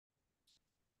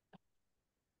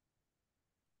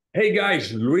Hey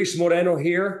guys, Luis Moreno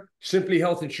here, Simply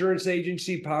Health Insurance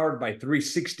Agency powered by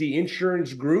 360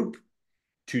 Insurance Group.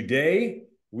 Today,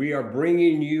 we are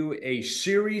bringing you a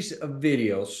series of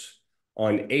videos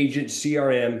on Agent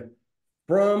CRM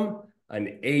from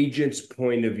an agent's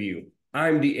point of view.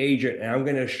 I'm the agent, and I'm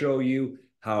going to show you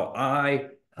how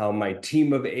my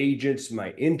team of agents,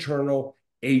 my internal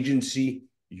agency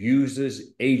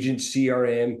uses Agent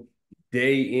CRM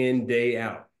day in, day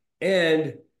out.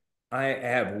 And I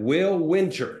have Will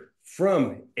Winter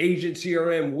from Agent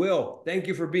CRM. Will, thank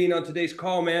you for being on today's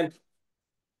call, man.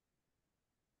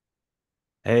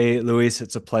 Hey, Luis,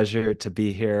 it's a pleasure to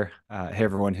be here. Hey,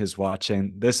 everyone who's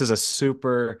watching. This is a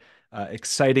super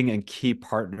exciting and key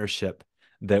partnership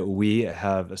that we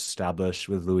have established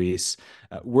with Luis.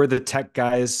 We're the tech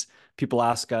guys. People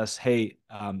ask us, hey,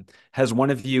 has one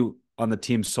of you on the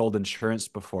team sold insurance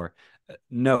before?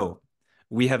 No.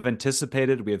 We have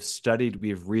anticipated, we have studied, we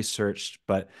have researched,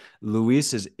 but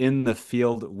Luis is in the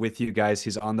field with you guys.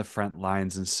 He's on the front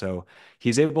lines. And so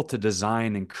he's able to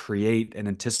design and create and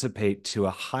anticipate to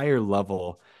a higher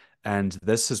level. And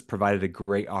this has provided a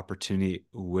great opportunity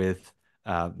with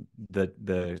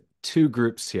the two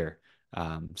groups here.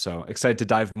 So excited to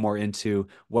dive more into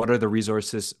what are the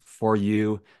resources for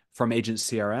you from Agent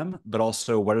CRM, but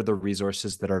also what are the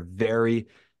resources that are very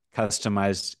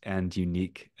customized and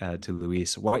unique to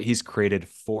Luis, what he's created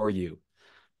for you.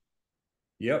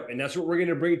 Yep, and that's what we're going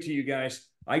to bring to you guys.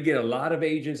 I get a lot of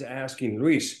agents asking,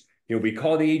 Luis, we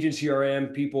call the Agent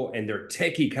CRM people, and they're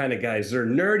techie kind of guys. They're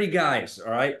nerdy guys,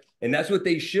 all right? And that's what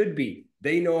they should be.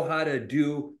 They know how to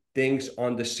do things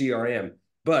on the CRM.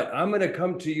 But I'm going to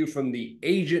come to you from the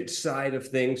agent side of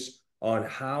things on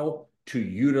how to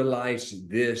utilize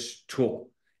this tool.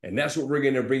 And that's what we're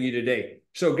going to bring you today.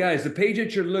 So, guys, the page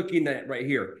that you're looking at right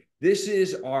here, this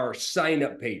is our sign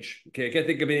up page. Okay, I can't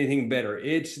think of anything better.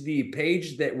 It's the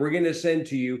page that we're going to send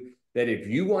to you that if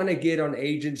you want to get on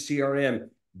Agent CRM,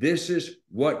 this is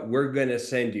what we're going to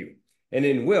send you. And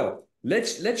then, Will,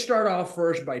 let's start off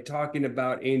first by talking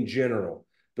about in general.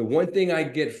 The one thing I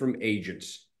get from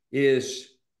agents is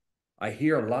I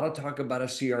hear a lot of talk about a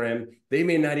CRM. They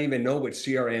may not even know what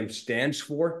CRM stands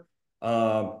for,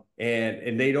 and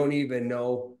they don't even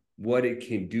know what it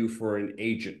can do for an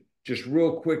agent. Just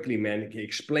real quickly, man,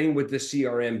 explain what the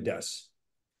CRM does.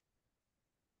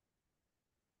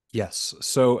 Yes.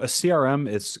 So a CRM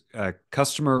is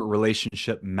customer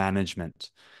relationship management.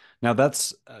 Now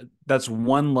that's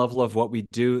one level of what we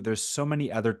do. There's so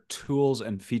many other tools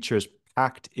and features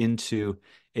packed into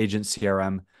Agent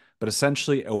CRM, but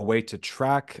essentially a way to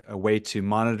track, a way to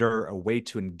monitor, a way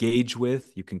to engage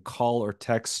with. You can call or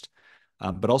text,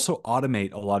 but also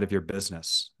automate a lot of your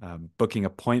business, booking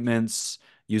appointments,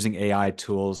 using AI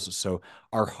tools. So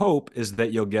our hope is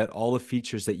that you'll get all the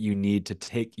features that you need to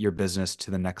take your business to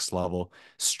the next level,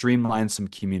 streamline some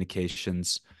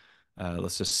communications.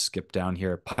 Let's just skip down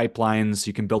here. Pipelines,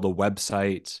 you can build a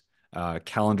website,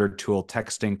 calendar tool,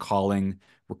 texting, calling,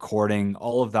 recording,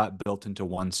 all of that built into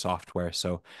one software.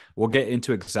 So we'll get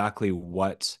into exactly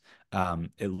what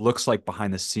it looks like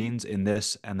behind the scenes in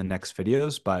this and the next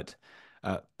videos, but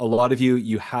a lot of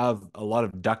you have a lot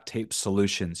of duct tape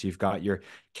solutions. You've got your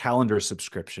calendar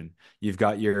subscription. You've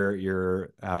got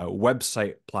your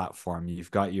website platform.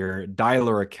 You've got your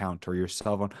dialer account or your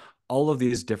cell phone. All of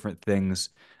these different things.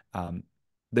 Um,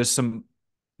 there's some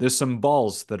there's some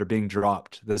balls that are being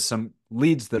dropped. There's some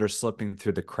leads that are slipping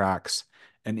through the cracks.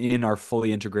 And in our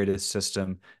fully integrated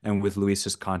system and with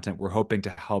Luis's content, we're hoping to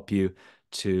help you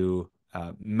to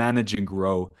manage and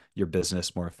grow your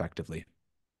business more effectively.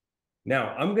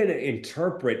 Now, I'm going to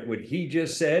interpret what he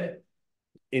just said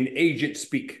in agent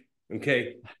speak.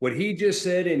 Okay. What he just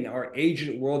said in our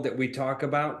agent world that we talk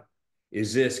about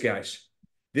is this, guys.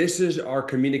 This is our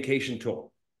communication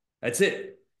tool. That's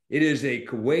it. It is a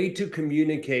way to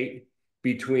communicate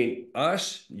between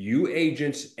us, you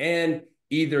agents, and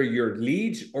either your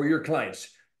leads or your clients.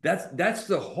 That's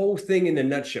the whole thing in a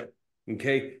nutshell.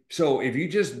 Okay. So if you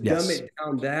just dumb Yes. it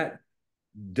down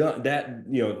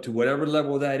to whatever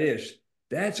level that is,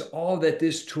 that's all that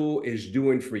this tool is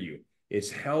doing for you.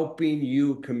 It's helping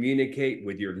you communicate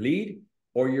with your lead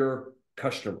or your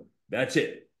customer. That's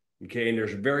it. Okay. And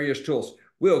there's various tools.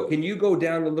 Will, can you go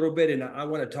down a little bit? And I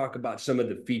want to talk about some of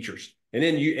the features. And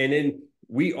then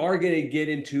we are going to get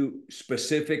into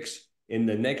specifics in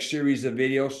the next series of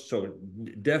videos. So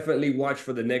definitely watch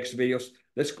for the next videos.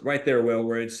 Let's right there, Will,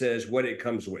 where it says what it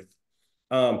comes with.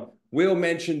 Will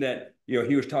mentioned that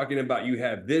he was talking about you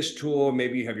have this tool,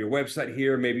 maybe you have your website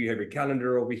here, maybe you have your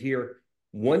calendar over here.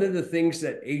 One of the things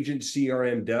that Agent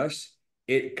CRM does,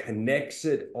 it connects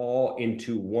it all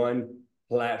into one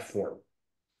platform.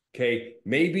 Okay.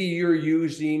 Maybe you're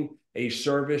using a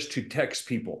service to text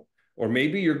people, or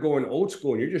maybe you're going old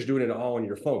school and you're just doing it all on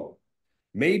your phone.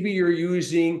 Maybe you're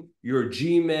using your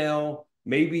Gmail,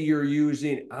 maybe you're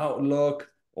using Outlook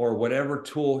or whatever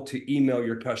tool to email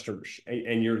your customers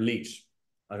and your leads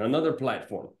on another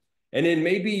platform. And then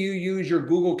maybe you use your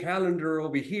Google Calendar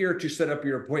over here to set up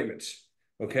your appointments.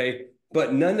 Okay.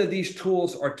 But none of these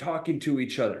tools are talking to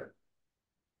each other.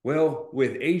 Well,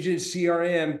 with Agent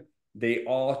CRM, they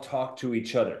all talk to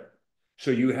each other.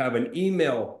 So you have an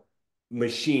email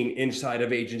machine inside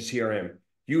of Agent CRM.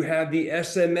 You have the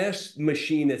SMS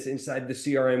machine that's inside the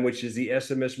CRM, which is the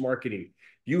SMS marketing.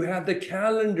 You have the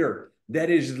calendar that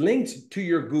is linked to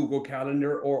your Google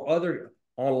Calendar or other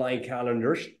online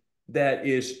calendars that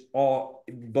is all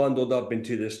bundled up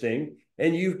into this thing.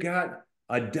 And you've got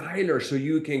a dialer so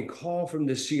you can call from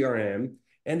the CRM.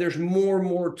 And there's more and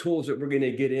more tools that we're going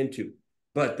to get into.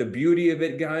 But the beauty of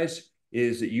it, guys,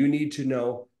 is that you need to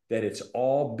know that it's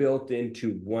all built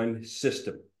into one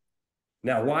system.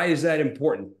 Now, why is that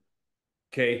important?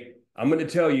 Okay, I'm going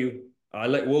to tell you,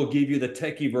 we'll give you the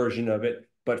techie version of it,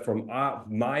 but from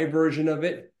my version of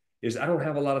it is I don't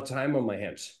have a lot of time on my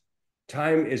hands.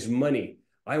 Time is money.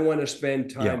 I want to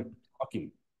spend Yeah. time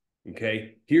talking.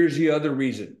 Okay, here's the other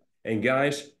reason. And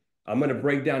guys, I'm going to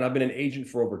break down. I've been an agent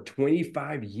for over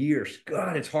 25 years.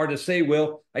 God, it's hard to say,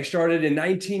 Will. I started in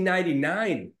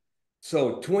 1999.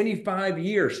 So 25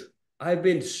 years. I've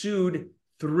been sued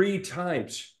 3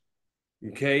 times.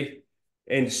 Okay.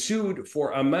 And sued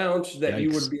for amounts that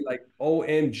you would Yikes. be like,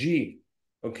 OMG.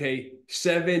 Okay.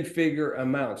 7-figure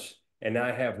amounts. And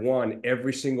I have won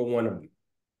every single one of them.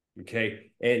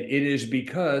 Okay. And it is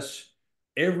because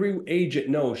every agent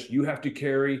knows you have to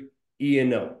carry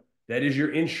E&O. That is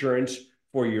your insurance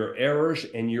for your errors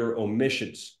and your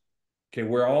omissions. Okay.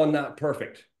 We're all not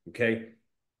perfect. Okay.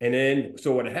 And then,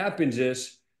 so what happens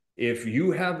is if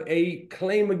you have a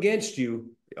claim against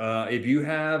you, if you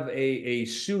have a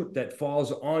suit that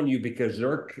falls on you because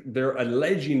they're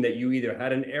alleging that you either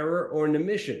had an error or an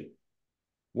omission,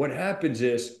 what happens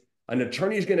is an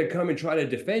attorney is going to come and try to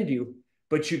defend you,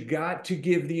 but you got to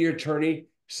give the attorney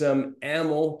some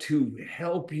ammo to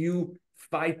help you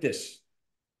fight this.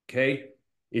 Okay.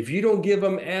 If you don't give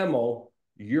them ammo,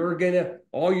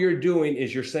 all you're doing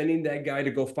is you're sending that guy to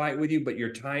go fight with you, but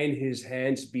you're tying his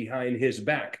hands behind his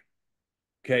back.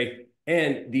 Okay.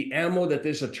 And the ammo that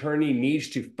this attorney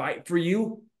needs to fight for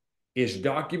you is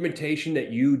documentation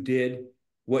that you did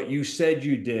what you said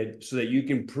you did so that you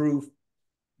can prove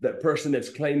that person that's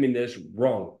claiming this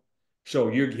wrong. So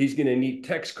he's going to need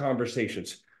text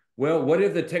conversations. Well, what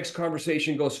if the text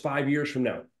conversation goes 5 years from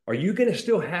now? Are you going to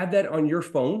still have that on your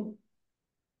phone?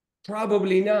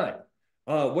 Probably not.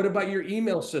 What about your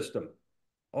email system?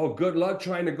 Oh, good luck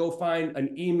trying to go find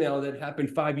an email that happened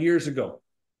 5 years ago.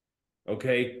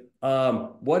 Okay.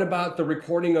 What about the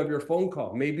recording of your phone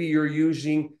call? Maybe you're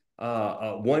using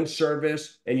one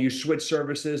service and you switch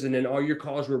services and then all your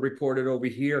calls were recorded over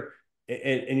here.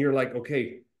 And you're like,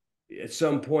 okay, at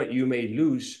some point you may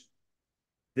lose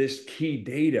this key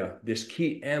data, this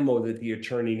key ammo that the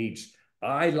attorney needs.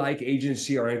 I like Agent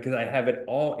CRM because I have it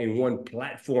all in one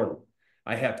platform.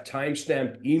 I have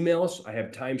timestamped emails. I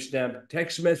have timestamped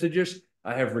text messages.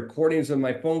 I have recordings of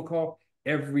my phone call.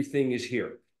 Everything is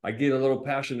here. I get a little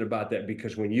passionate about that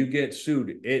because when you get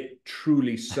sued, it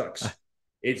truly sucks.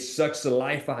 It sucks the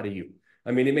life out of you.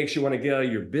 I mean, it makes you want to get out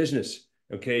of your business.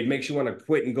 Okay. It makes you want to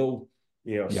quit and go,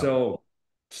 Yeah. sell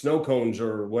snow cones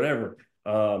or whatever.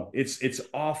 It's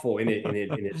awful and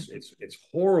it's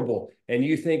horrible. And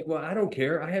you think, well, I don't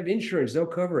care. I have insurance. They'll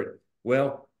cover it.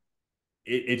 Well,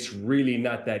 it's really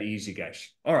not that easy, guys.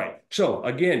 All right. So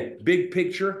again, big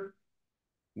picture.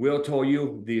 Will told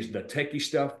you the techie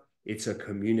stuff. It's a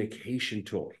communication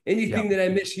tool. Yeah. Anything that I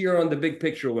miss here on the big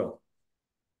picture, Will?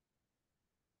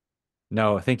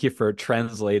 No, thank you for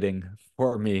translating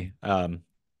for me.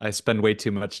 I spend way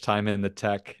too much time in the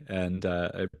tech, and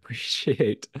I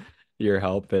appreciate your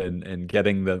help in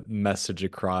getting the message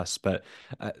across. But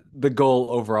the goal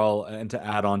overall, and to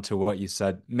add on to what you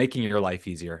said, making your life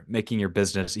easier, making your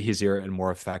business easier and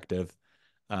more effective.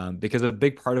 Because a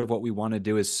big part of what we want to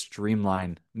do is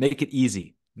streamline, make it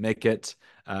easy, make it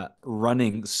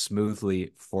running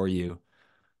smoothly for you.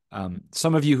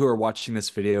 Some of you who are watching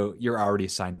this video, you're already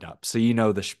signed up. So you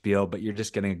know the spiel, but you're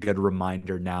just getting a good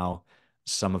reminder now,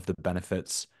 some of the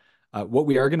benefits. What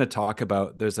we are going to talk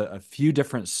about, there's a few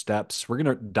different steps. We're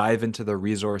going to dive into the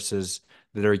resources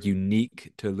that are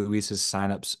unique to Luis's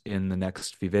signups in the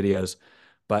next few videos.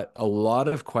 But a lot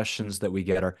of questions that we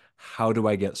get are, how do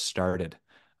I get started?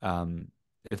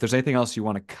 if there's anything else you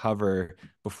want to cover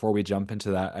before we jump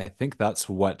into that, I think that's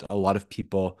what a lot of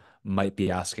people might be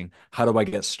asking. How do I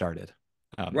get started?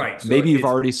 Right. So Maybe you've it's,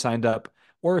 already signed up,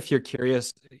 or if you're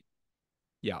curious,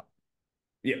 yeah.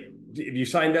 yeah, if you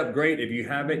signed up, great. If you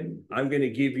haven't, I'm going to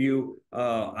give you,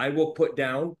 I will put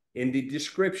down in the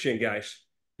description, guys.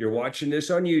 You're watching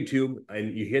this on YouTube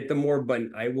and you hit the more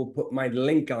button. I will put my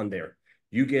link on there.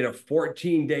 You get a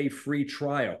 14-day free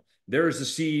trial. There's the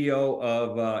CEO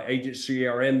of Agent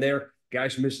CRM there.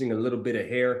 Guy's missing a little bit of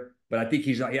hair, but I don't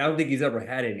think he's ever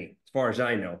had any, as far as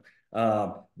I know.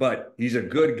 But he's a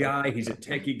good guy. He's a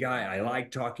techie guy. I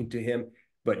like talking to him.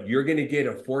 But you're going to get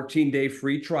a 14-day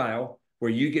free trial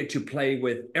where you get to play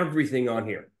with everything on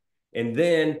here. And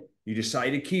then you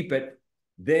decide to keep it.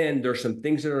 Then there's some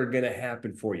things that are going to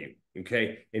happen for you.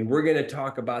 Okay. And we're going to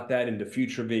talk about that in the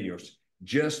future videos.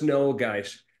 Just know,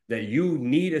 guys, that you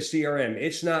need a CRM.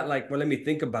 It's not like, well, let me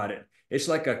think about it. It's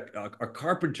like a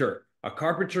carpenter. A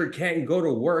carpenter can't go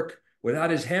to work without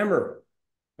his hammer.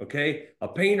 Okay. A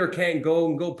painter can't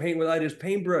go paint without his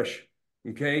paintbrush.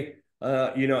 Okay.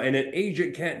 And an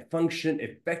agent can't function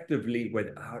effectively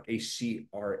without a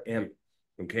CRM.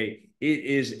 Okay. It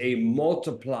is a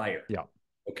multiplier. Yeah.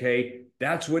 Okay.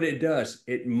 That's what it does.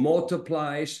 It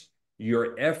multiplies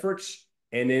your efforts.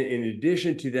 And then in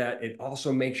addition to that, it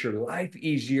also makes your life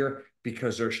easier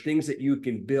because there's things that you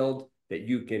can build that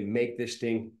you can make this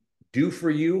thing do for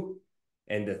you.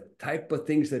 And the type of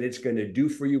things that it's going to do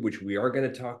for you, which we are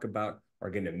going to talk about,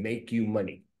 are going to make you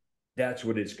money. That's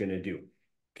what it's going to do.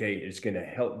 Okay, it's going to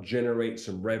help generate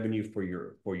some revenue for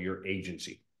your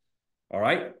agency. All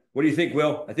right, what do you think,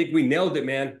 Will? I think we nailed it,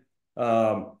 man.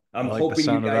 I'm I like the hoping you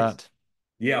sound of guys. that.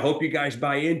 Yeah, I hope you guys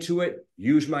buy into it.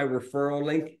 Use my referral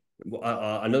link.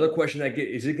 Another question I get: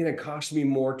 is it going to cost me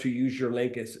more to use your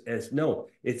link? As no,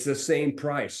 it's the same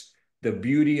price. The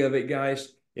beauty of it, guys,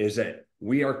 is that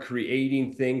we are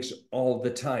creating things all the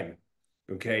time.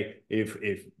 Okay, if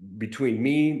between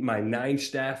me, my 9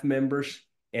 staff members,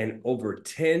 and over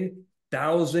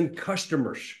 10,000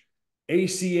 customers,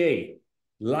 ACA,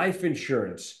 life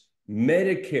insurance,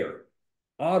 Medicare,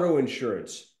 auto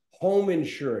insurance, home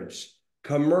insurance,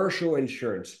 commercial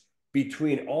insurance,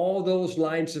 between all those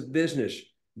lines of business,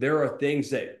 there are things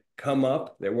that come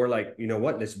up that we're like, you know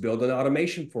what, let's build an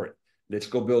automation for it. Let's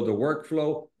go build a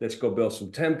workflow. Let's go build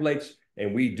some templates,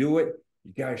 and we do it.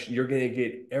 You guys, you're going to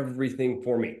get everything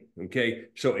for me. Okay.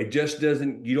 So it just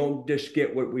doesn't, you don't just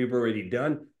get what we've already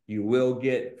done. You will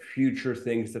get future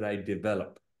things that I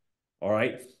develop. All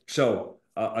right. So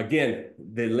again,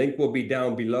 the link will be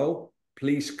down below.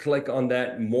 Please click on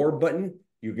that more button.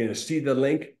 You're going to see the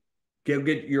link.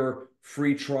 Get your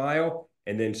free trial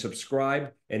and then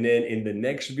subscribe. And then in the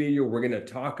next video, we're going to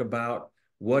talk about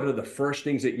what are the first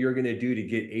things that you're going to do to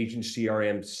get Agent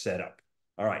CRM set up.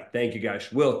 All right. Thank you,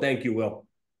 guys. Will, thank you, Will.